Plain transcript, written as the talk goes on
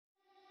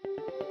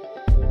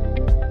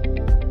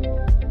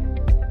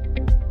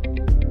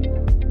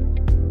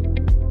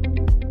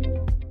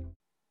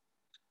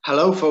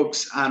Hello,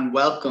 folks, and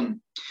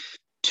welcome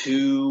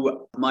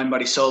to Mind,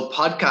 Body, Soul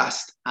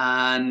podcast.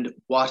 And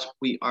what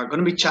we are going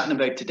to be chatting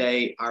about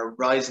today are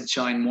rise and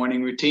shine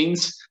morning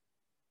routines.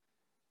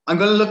 I'm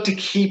going to look to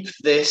keep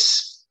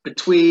this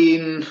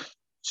between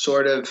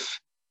sort of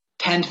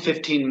 10 to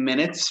 15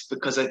 minutes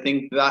because I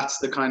think that's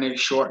the kind of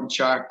short and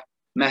sharp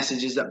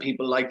messages that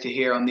people like to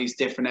hear on these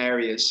different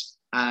areas.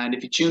 And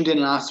if you tuned in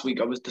last week,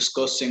 I was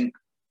discussing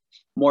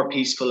more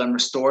peaceful and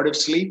restorative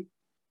sleep.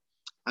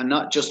 And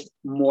not just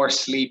more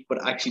sleep,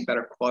 but actually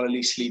better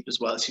quality sleep as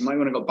well. So you might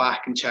want to go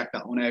back and check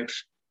that one out.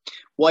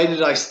 Why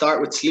did I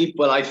start with sleep?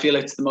 Well, I feel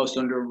it's the most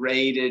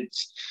underrated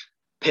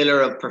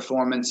pillar of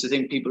performance. I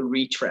think people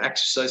reach for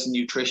exercise and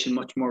nutrition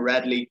much more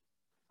readily.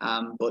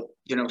 But,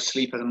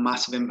 sleep has a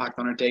massive impact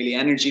on our daily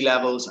energy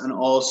levels and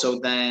also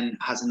then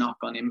has a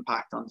knock-on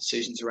impact on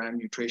decisions around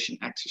nutrition,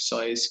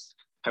 exercise,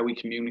 how we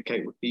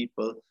communicate with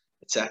people,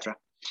 etc.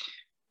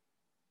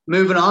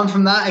 Moving on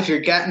from that, if you're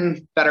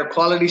getting better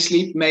quality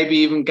sleep, maybe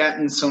even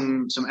getting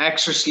some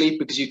extra sleep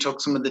because you took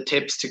some of the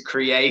tips to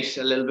create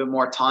a little bit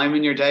more time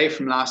in your day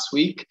from last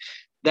week,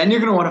 then you're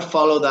going to want to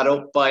follow that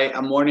up by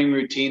a morning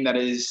routine that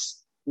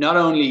is not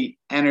only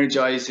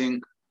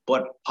energizing,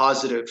 but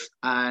positive.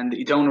 And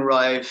you don't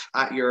arrive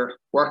at your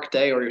work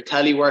day or your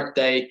telework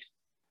day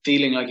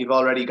feeling like you've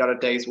already got a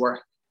day's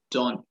work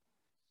done.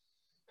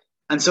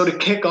 And so to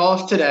kick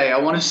off today, I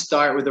want to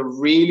start with a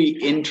really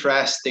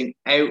interesting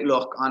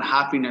outlook on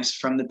happiness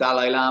from the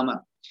Dalai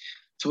Lama.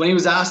 So when he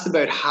was asked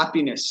about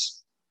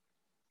happiness,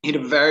 he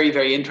had a very,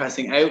 very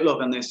interesting outlook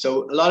on this.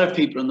 So a lot of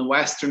people in the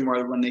Western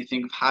world, when they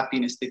think of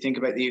happiness, they think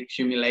about the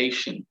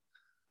accumulation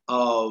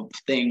of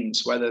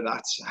things, whether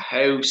that's a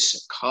house,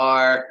 a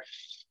car,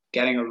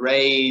 getting a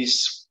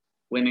raise,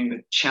 winning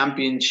the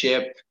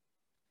championship.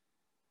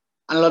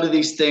 And a lot of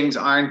these things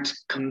aren't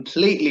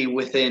completely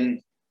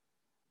within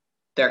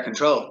their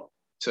control.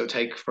 So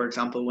take, for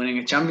example, winning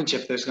a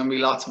championship. There's going to be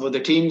lots of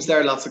other teams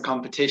there, lots of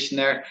competition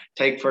there.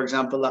 Take, for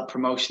example, that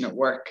promotion at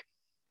work.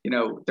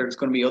 There's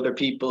going to be other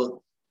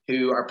people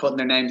who are putting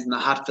their names in the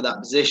hat for that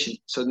position.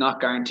 So not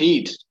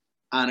guaranteed.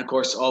 And of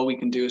course, all we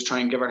can do is try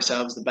and give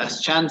ourselves the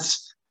best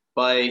chance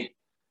by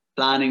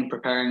planning,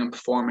 preparing, and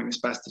performing as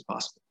best as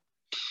possible.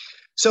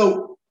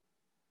 So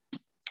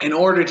in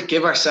order to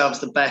give ourselves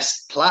the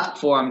best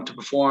platform to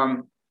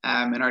perform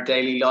in our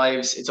daily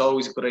lives, it's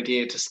always a good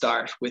idea to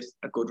start with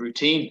a good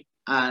routine.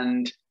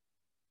 And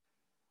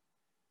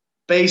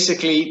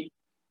basically,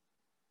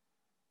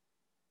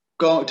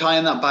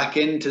 tying that back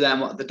into then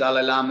what the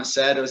Dalai Lama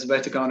said, I was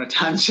about to go on a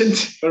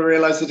tangent, but I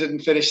realized I didn't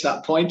finish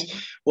that point,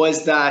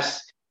 was that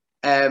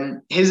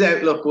his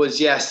outlook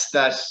was, yes,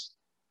 that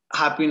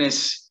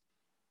happiness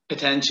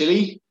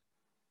potentially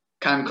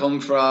can come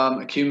from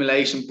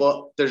accumulation,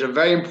 but there's a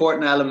very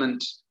important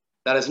element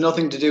that has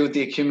nothing to do with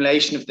the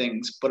accumulation of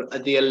things,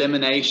 but the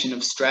elimination of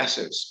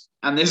stressors.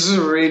 And this is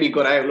a really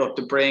good outlook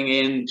to bring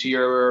into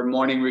your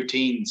morning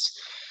routines.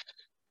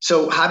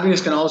 So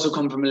happiness can also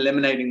come from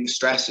eliminating the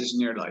stressors in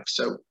your life.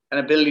 So an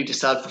ability to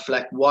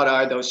self-reflect, what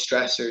are those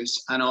stressors?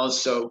 And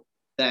also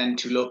then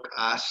to look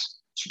at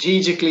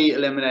strategically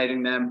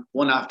eliminating them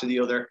one after the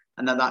other,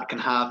 and that can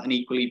have an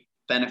equally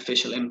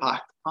beneficial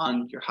impact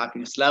on your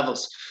happiness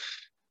levels.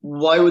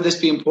 Why would this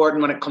be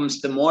important when it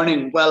comes to the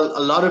morning? Well, a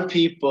lot of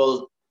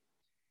people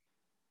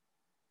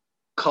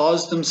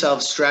cause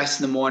themselves stress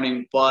in the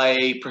morning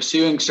by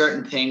pursuing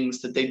certain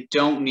things that they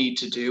don't need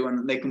to do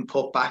and they can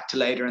put back to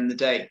later in the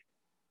day.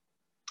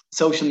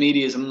 Social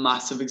media is a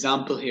massive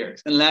example here.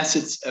 Unless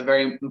it's a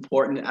very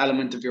important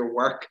element of your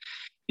work,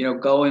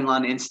 going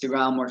on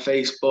Instagram or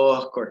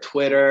Facebook or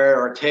Twitter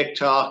or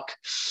TikTok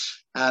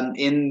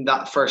in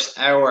that first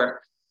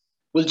hour,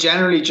 we'll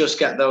generally just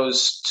get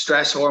those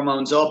stress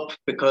hormones up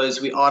because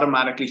we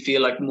automatically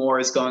feel like more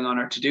is going on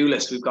our to-do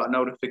list. We've got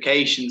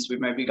notifications. We've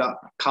maybe got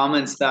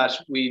comments that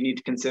we need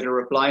to consider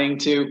replying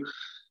to.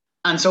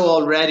 And so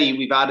already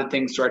we've added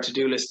things to our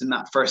to-do list in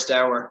that first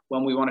hour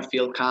when we want to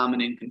feel calm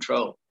and in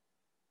control.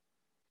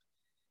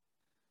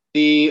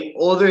 The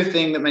other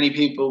thing that many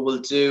people will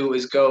do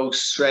is go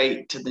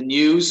straight to the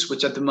news,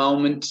 which at the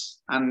moment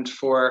and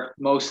for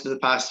most of the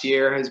past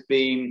year has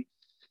been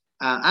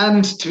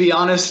and to be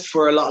honest,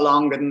 for a lot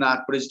longer than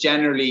that, but it's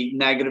generally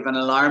negative and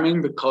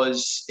alarming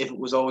because if it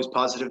was always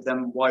positive,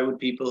 then why would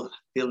people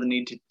feel the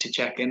need to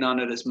check in on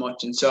it as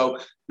much? And so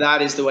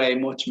that is the way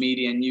much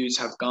media and news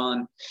have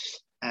gone.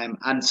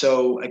 And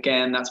so,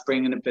 again, that's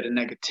bringing a bit of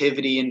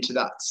negativity into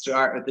that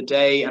start of the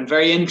day. And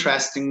very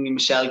interestingly,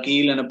 Michelle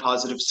Ghelan, a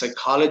positive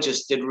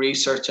psychologist, did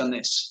research on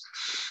this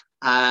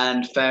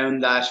and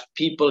found that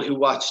people who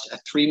watched a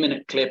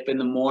 3-minute clip in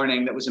the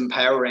morning that was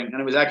empowering, and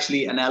it was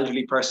actually an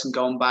elderly person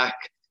going back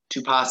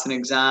to pass an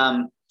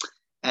exam,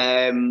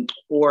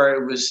 or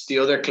it was the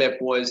other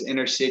clip was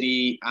inner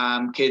city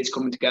kids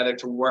coming together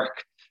to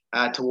work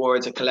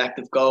towards a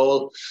collective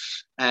goal.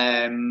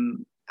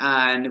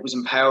 And it was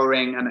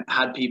empowering and it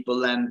had people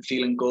then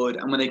feeling good.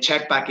 And when they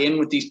checked back in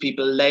with these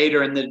people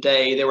later in the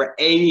day, they were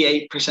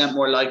 88%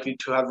 more likely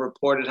to have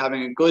reported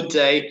having a good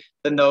day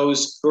than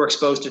those who were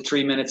exposed to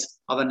 3 minutes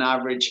of an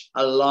average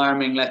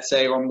alarming, let's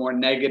say, or more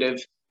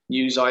negative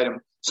news item.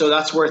 So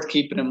that's worth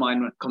keeping in mind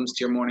when it comes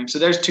to your morning. So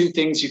there's two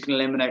things you can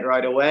eliminate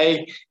right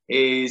away,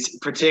 is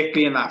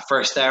particularly in that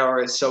first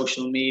hour, is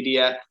social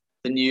media,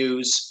 the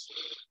news.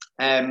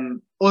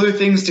 Other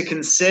things to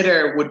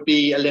consider would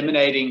be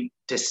eliminating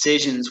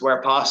decisions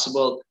where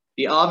possible.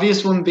 The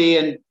obvious one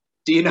being,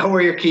 do you know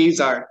where your keys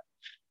are?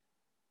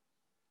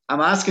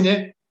 I'm asking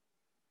you.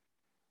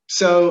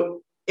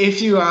 So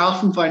if you are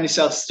often find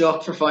yourself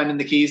stuck for finding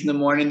the keys in the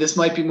morning, this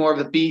might be more of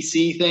a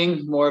BC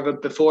thing, more of a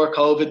before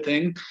COVID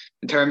thing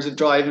in terms of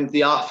driving to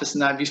the office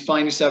and that. If you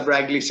find yourself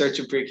regularly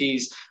searching for your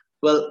keys,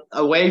 well,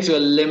 a way to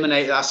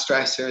eliminate that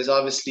stressor is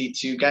obviously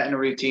to get in a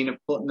routine of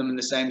putting them in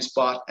the same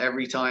spot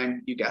every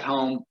time you get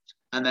home.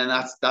 And then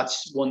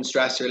that's one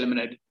stressor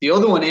eliminated. The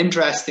other one,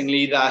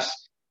 interestingly, that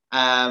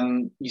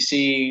you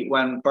see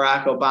when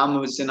Barack Obama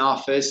was in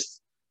office,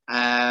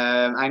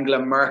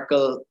 Angela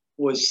Merkel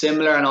was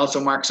similar, and also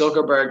Mark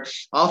Zuckerberg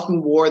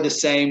often wore the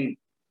same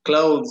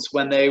clothes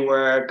when they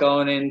were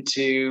going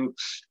into,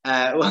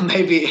 well,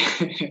 maybe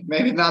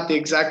not the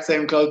exact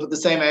same clothes, but the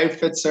same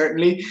outfit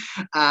certainly.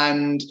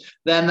 And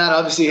then that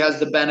obviously has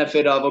the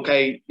benefit of,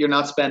 okay, you're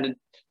not spending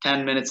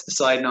 10 minutes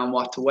deciding on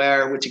what to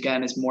wear, which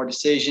again is more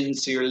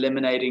decisions. So you're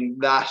eliminating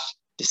that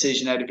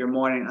decision out of your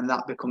morning, and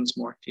that becomes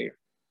more clear.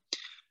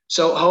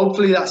 So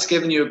hopefully that's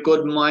given you a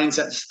good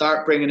mindset to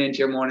start bringing into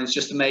your mornings,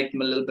 just to make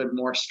them a little bit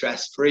more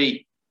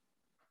stress-free.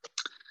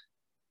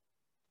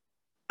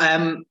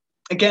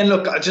 Again,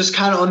 look, I just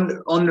kind of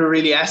under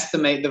really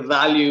estimate the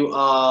value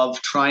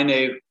of trying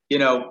to,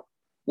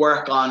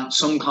 work on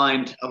some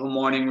kind of a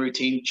morning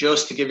routine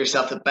just to give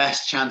yourself the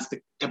best chance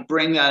to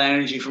bring that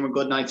energy from a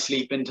good night's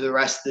sleep into the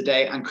rest of the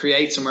day and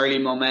create some early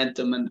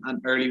momentum and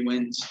early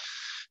wins.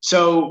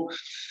 So,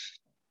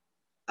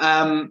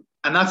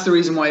 and that's the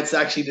reason why it's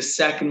actually the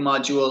second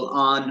module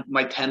on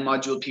my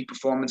 10-module Peak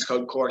Performance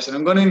Code course. And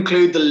I'm going to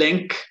include the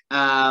link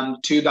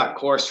to that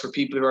course for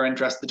people who are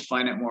interested to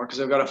find out more,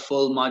 because I've got a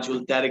full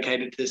module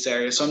dedicated to this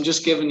area. So I'm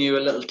just giving you a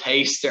little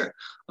taster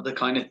of the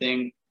kind of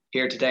thing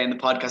here today in the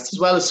podcast, as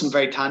well as some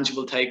very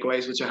tangible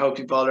takeaways, which I hope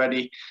you've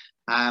already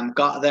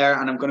got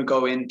there. And I'm going to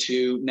go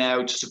into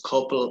now just a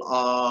couple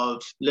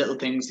of little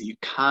things that you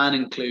can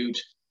include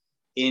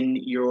in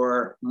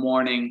your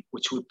morning,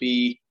 which would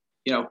be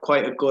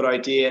quite a good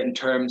idea in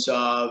terms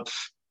of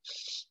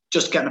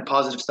just getting a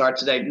positive start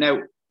today. Now,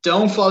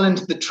 don't fall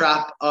into the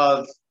trap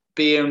of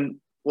being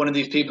one of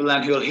these people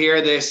then who'll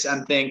hear this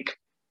and think,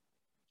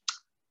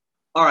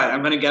 all right, I'm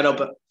going to get up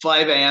at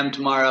 5 a.m.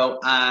 tomorrow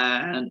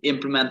and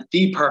implement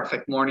the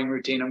perfect morning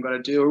routine. I'm going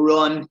to do a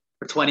run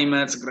for 20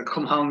 minutes. I'm going to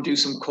come home, do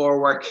some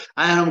core work,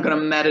 and I'm going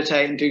to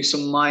meditate and do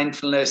some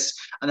mindfulness.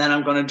 And then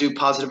I'm going to do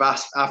positive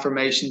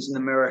affirmations in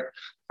the mirror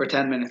for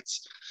 10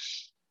 minutes.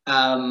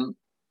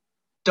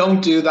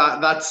 Don't do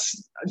that.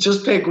 That's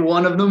just pick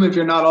one of them if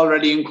you're not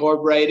already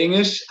incorporating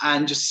it,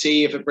 and just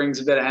see if it brings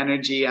a bit of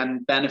energy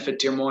and benefit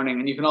to your morning.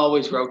 And you can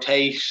always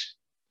rotate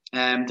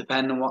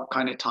depending on what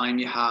kind of time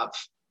you have.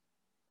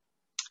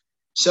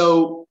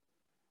 So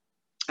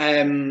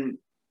I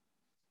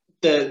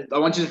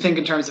want you to think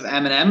in terms of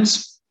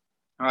M&Ms,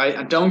 all right?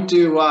 And don't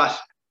do what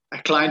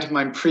a client of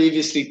mine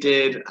previously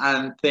did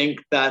and think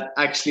that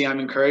actually I'm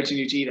encouraging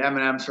you to eat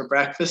M&Ms for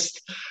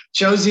breakfast.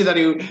 Shows you that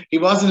he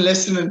wasn't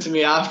listening to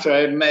me after I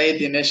had made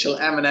the initial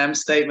M&M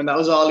statement. That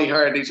was all he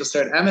heard. He just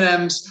heard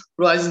M&Ms,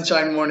 rise and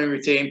shine morning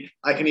routine.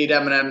 I can eat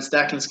M&Ms.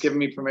 Declan's giving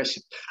me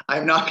permission.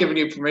 I'm not giving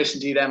you permission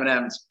to eat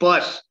M&Ms,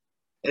 but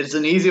it's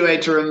an easy way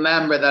to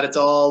remember that it's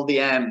all the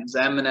M's,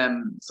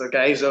 M&Ms,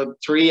 okay? So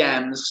 3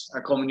 M's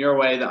are coming your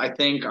way that I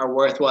think are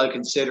worthwhile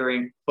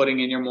considering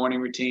putting in your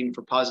morning routine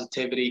for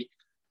positivity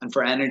and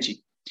for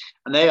energy.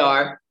 And they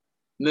are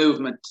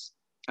movement.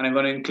 And I'm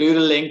going to include a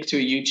link to a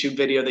YouTube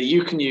video that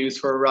you can use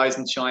for a rise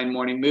and shine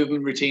morning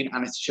movement routine,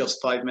 and it's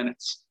just 5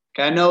 minutes.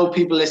 Okay, I know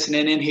people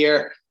listening in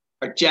here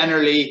are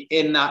generally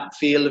in that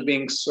field of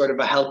being sort of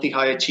a healthy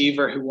high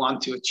achiever who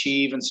want to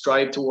achieve and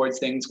strive towards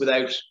things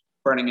without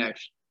burning out.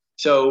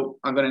 So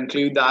I'm going to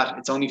include that.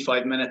 It's only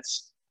 5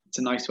 minutes. It's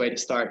a nice way to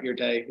start your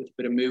day with a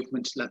bit of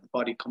movement to let the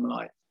body come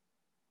alive.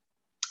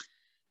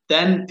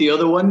 Then the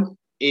other one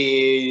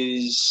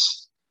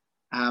is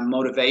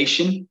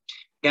motivation.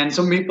 Again,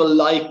 some people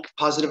like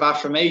positive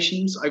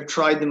affirmations. I've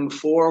tried them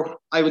before.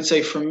 I would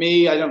say for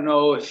me, I don't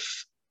know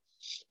if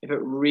it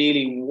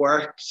really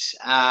worked.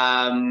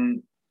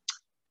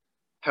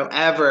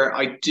 However,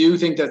 I do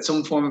think that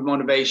some form of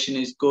motivation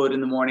is good in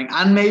the morning,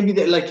 and maybe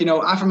that,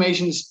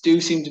 affirmations do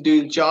seem to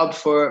do the job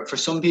for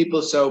some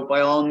people. So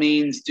by all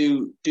means,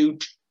 do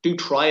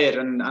try it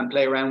and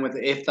play around with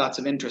it if that's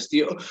of interest.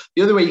 The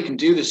other way you can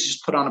do this is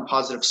just put on a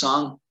positive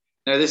song.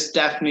 Now, this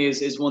definitely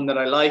is one that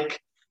I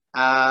like.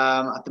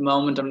 At the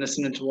moment, I'm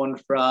listening to one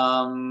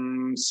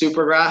from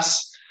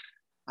Supergrass.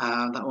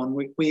 That one,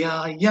 we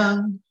are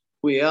young,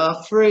 we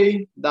are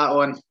free. That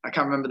one, I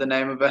can't remember the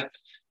name of it.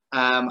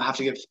 I have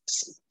to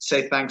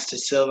say thanks to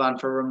Sylvan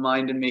for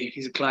reminding me.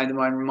 He's a client of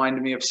mine,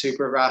 reminded me of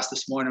Supergrass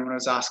this morning when I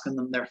was asking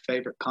them their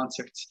favorite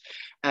concerts.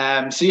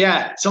 So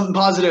yeah, something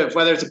positive,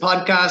 whether it's a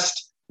podcast,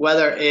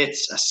 whether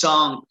it's a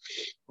song,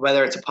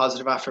 whether it's a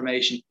positive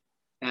affirmation.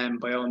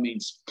 by all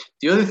means.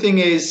 The other thing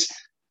is,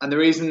 and the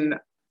reason,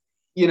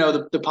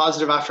 the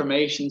positive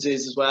affirmations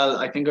is as well,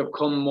 I think I've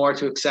come more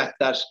to accept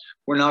that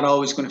we're not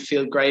always going to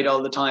feel great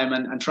all the time,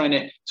 and trying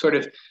to sort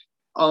of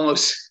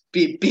almost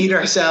beat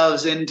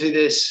ourselves into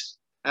this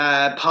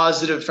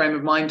positive frame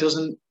of mind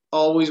doesn't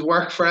always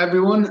work for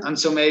everyone. And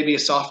so maybe a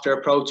softer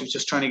approach of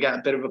just trying to get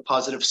a bit of a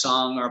positive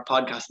song or a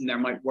podcast in there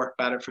might work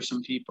better for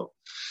some people.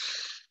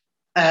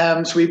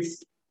 So we've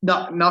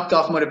knocked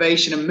off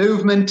motivation and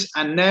movement.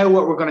 And now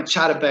what we're going to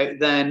chat about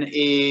then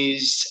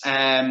is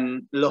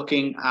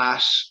looking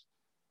at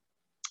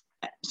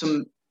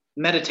some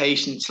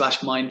meditation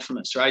 /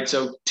 mindfulness, right?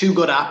 So 2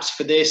 good apps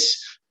for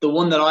this. The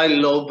one that I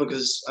love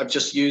because I've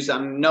just used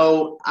them,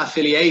 no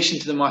affiliation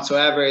to them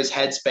whatsoever, is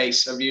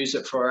Headspace. I've used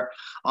it for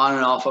on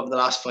and off over the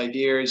last 5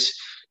 years.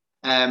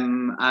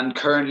 And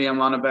currently I'm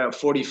on about a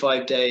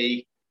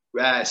 45-day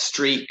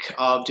streak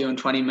of doing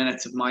 20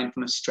 minutes of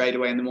mindfulness straight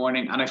away in the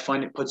morning. And I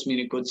find it puts me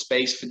in a good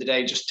space for the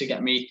day, just to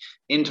get me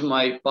into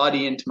my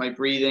body, into my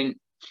breathing,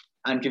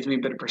 and gives me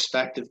a bit of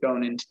perspective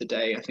going into the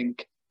day. I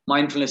think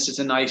mindfulness is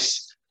a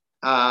nice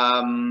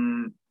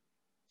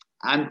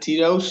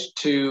antidote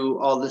to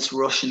all this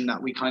rushing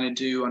that we kind of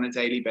do on a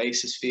daily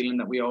basis, feeling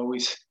that we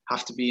always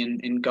have to be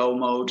in go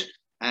mode,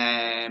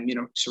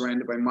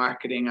 surrounded by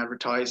marketing,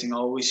 advertising,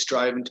 always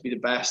striving to be the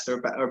best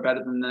or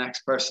better than the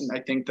next person.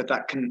 I think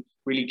that can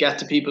really get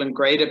to people and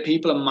grate at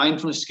people, and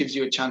mindfulness gives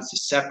you a chance to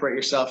separate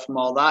yourself from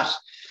all that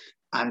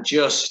and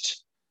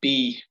just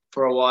be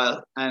for a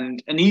while.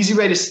 And an easy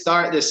way to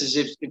start this is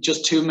if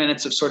just 2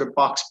 minutes of sort of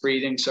box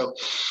breathing. So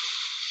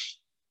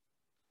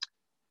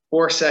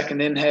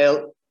 4-second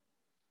inhale,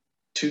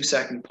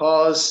 2-second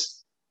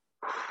pause,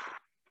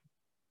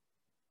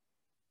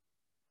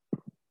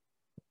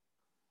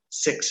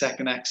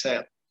 6-second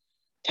exhale.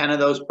 10 of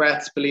those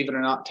breaths, believe it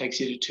or not, takes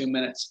you to 2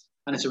 minutes.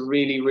 And it's a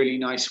really, really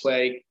nice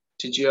way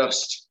to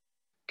just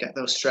get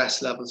those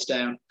stress levels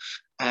down.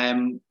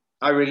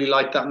 I really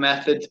like that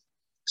method.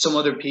 Some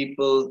other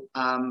people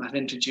have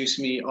introduced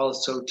me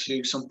also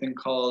to something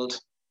called,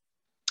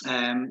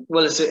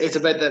 it's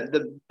about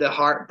the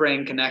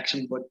heart-brain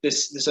connection, but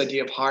this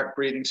idea of heart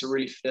breathing, so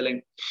really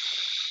filling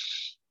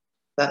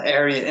that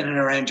area in and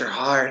around your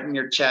heart and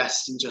your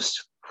chest, and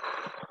just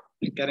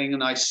getting a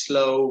nice,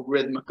 slow,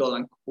 rhythmical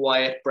and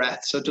quiet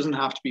breath. So it doesn't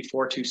have to be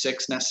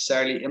 4-2-6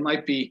 necessarily. It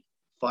might be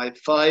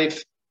 5-5.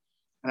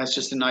 And it's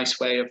just a nice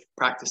way of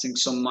practicing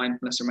some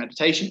mindfulness or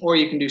meditation. Or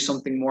you can do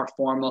something more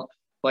formal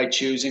by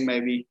choosing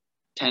maybe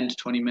 10 to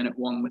 20 minute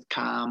one with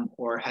Calm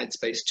or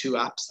Headspace, 2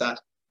 apps that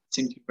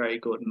seem to be very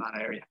good in that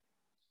area.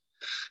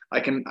 I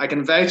can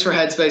vouch for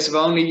Headspace. I've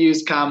only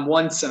used Calm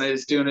once, and I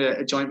was doing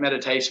a joint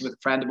meditation with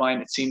a friend of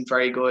mine. It seemed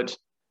very good.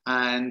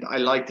 And I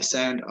like the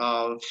sound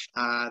of,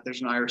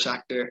 there's an Irish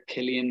actor,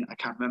 Killian, I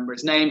can't remember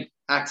his name,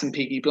 acts in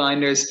Peaky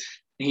Blinders.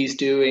 He's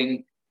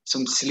doing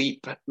some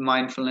sleep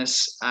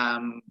mindfulness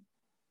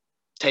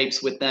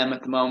tapes with them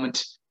at the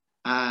moment,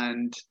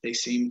 and they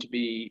seem to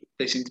be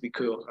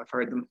cool. I've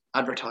heard them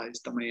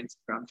advertised on my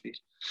Instagram feed.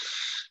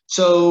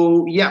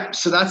 So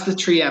that's the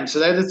 3 M's. So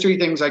they're the 3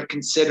 things I'd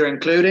consider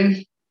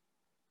including.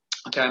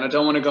 Okay, and I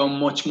don't want to go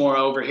much more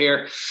over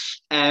here.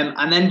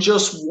 And then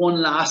just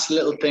one last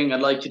little thing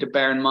I'd like you to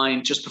bear in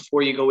mind just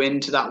before you go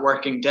into that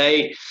working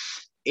day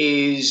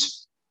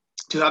is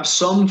to have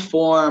some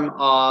form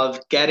of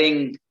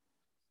getting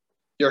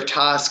your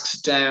tasks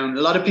down.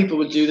 A lot of people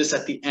will do this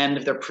at the end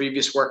of their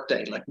previous work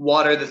day. Like,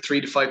 what are the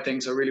 3 to 5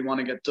 things I really want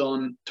to get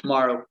done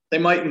tomorrow? They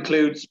might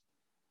include,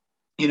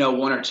 1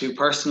 or 2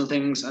 personal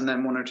things and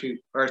then 1 or 2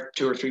 or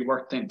 2 or 3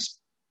 work things.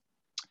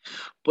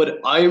 But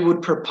I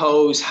would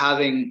propose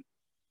having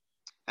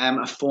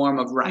a form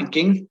of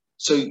ranking.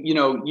 So,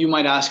 you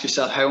might ask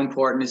yourself, how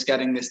important is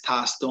getting this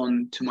task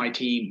done to my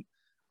team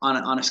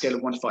on a scale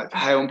of 1 to 5?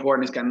 How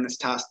important is getting this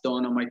task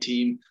done on my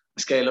team? A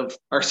scale of,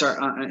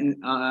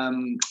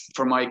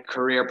 for my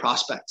career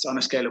prospects on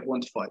a scale of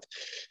 1 to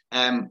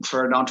 5.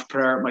 For an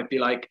entrepreneur, it might be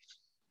like,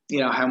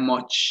 how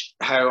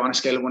on a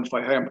scale of 1 to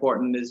 5, how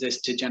important is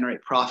this to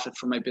generate profit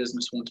for my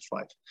business? 1 to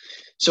 5.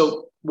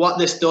 So what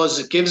this does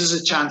is it gives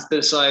us a chance to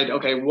decide,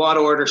 okay, what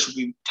order should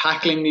we be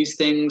tackling these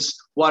things?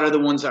 What are the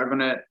ones that are going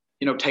to,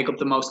 take up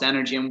the most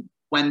energy?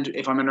 And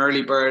if I'm an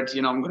early bird,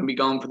 I'm going to be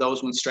going for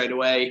those ones straight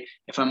away.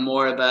 If I'm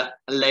more of a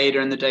later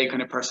in the day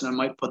kind of person, I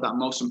might put that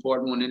most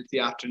important one into the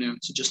afternoon.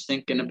 So just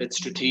thinking a bit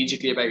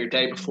strategically about your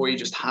day before you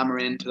just hammer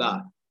into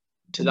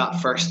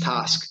that first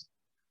task.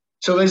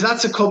 So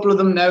that's a couple of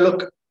them. Now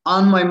look,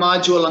 on my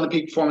module on the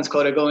Peak Performance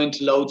Code, I go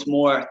into loads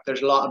more.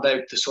 There's a lot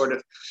about the sort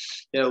of,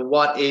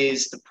 what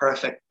is the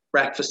perfect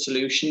breakfast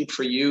solution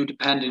for you,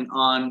 depending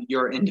on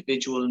your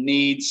individual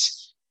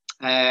needs.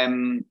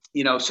 So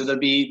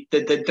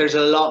there's a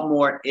lot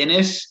more in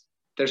it.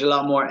 There's a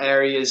lot more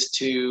areas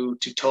to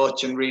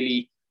touch and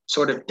really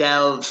sort of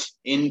delve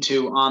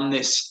into on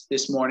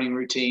this morning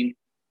routine.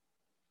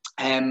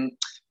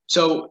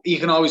 So you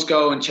can always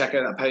go and check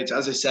out that page.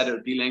 As I said, it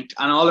would be linked.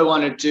 And all I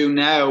want to do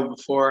now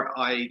before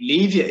I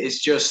leave you is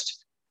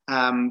just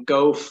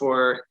go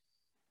for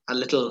a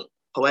little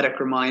poetic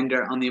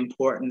reminder on the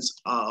importance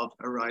of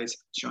a rise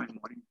and shine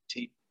morning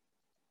routine.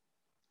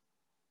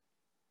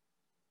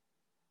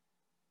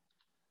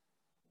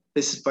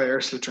 This is by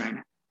Ursula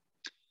Trainer.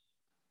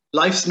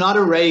 Life's not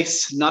a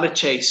race, not a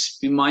chase.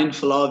 Be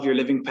mindful of your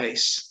living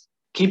pace.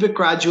 Keep it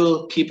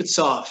gradual, keep it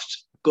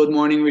soft. Good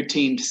morning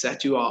routine to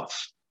set you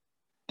off.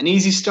 An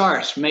easy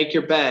start, make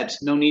your bed.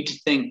 No need to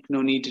think,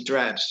 no need to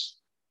dread.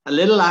 A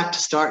little act to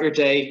start your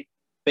day.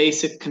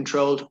 Basic,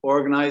 controlled,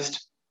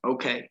 organized,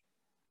 okay.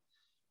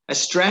 A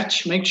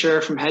stretch, make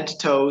sure from head to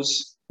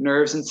toes,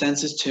 nerves and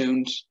senses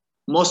tuned,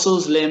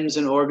 muscles, limbs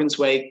and organs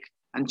wake,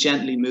 and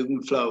gently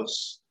moving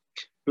flows.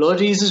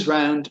 Blood eases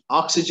round,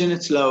 oxygen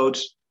its load,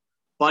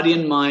 body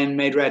and mind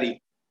made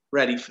ready,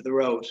 ready for the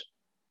road.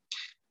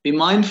 Be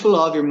mindful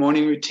of your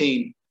morning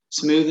routine,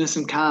 smoothness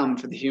and calm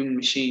for the human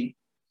machine.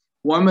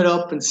 Warm it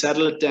up and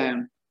settle it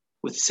down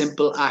with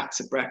simple acts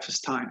at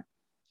breakfast time.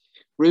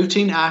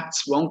 Routine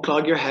acts won't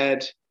clog your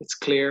head, it's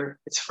clear,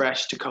 it's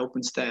fresh to cope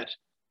instead.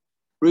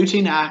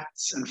 Routine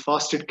acts and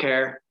fostered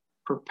care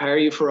prepare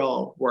you for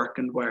all work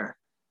and wear.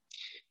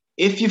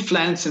 If you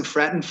flounce and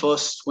fret and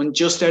fuss when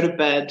just out of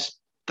bed,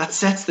 that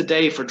sets the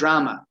day for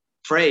drama,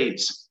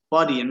 phrase,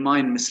 body and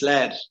mind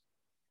misled.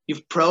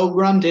 You've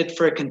programmed it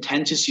for a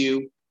contentious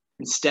you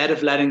instead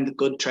of letting the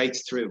good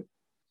traits through.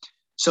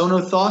 So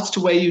no thoughts to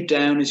weigh you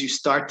down as you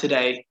start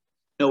today.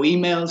 No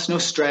emails, no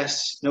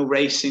stress, no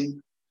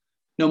racing,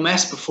 no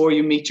mess before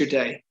you meet your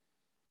day.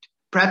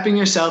 Prepping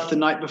yourself the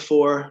night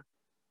before,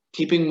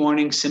 keeping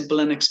morning simple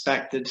and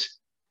expected,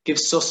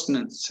 gives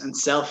sustenance and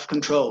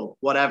self-control,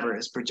 whatever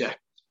is projected.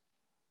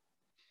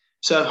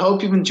 So I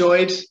hope you've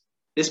enjoyed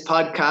this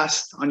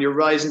podcast on your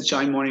Rise and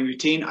Shine morning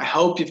routine. I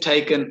hope you've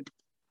taken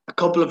a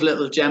couple of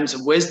little gems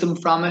of wisdom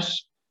from it.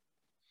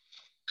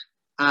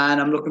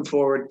 And I'm looking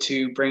forward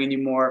to bringing you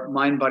more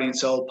Mind, Body and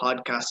Soul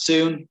podcasts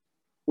soon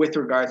with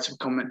regards to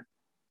becoming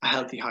a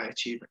healthy high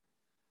achiever.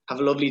 Have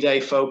a lovely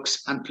day,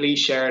 folks, and please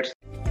share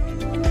it.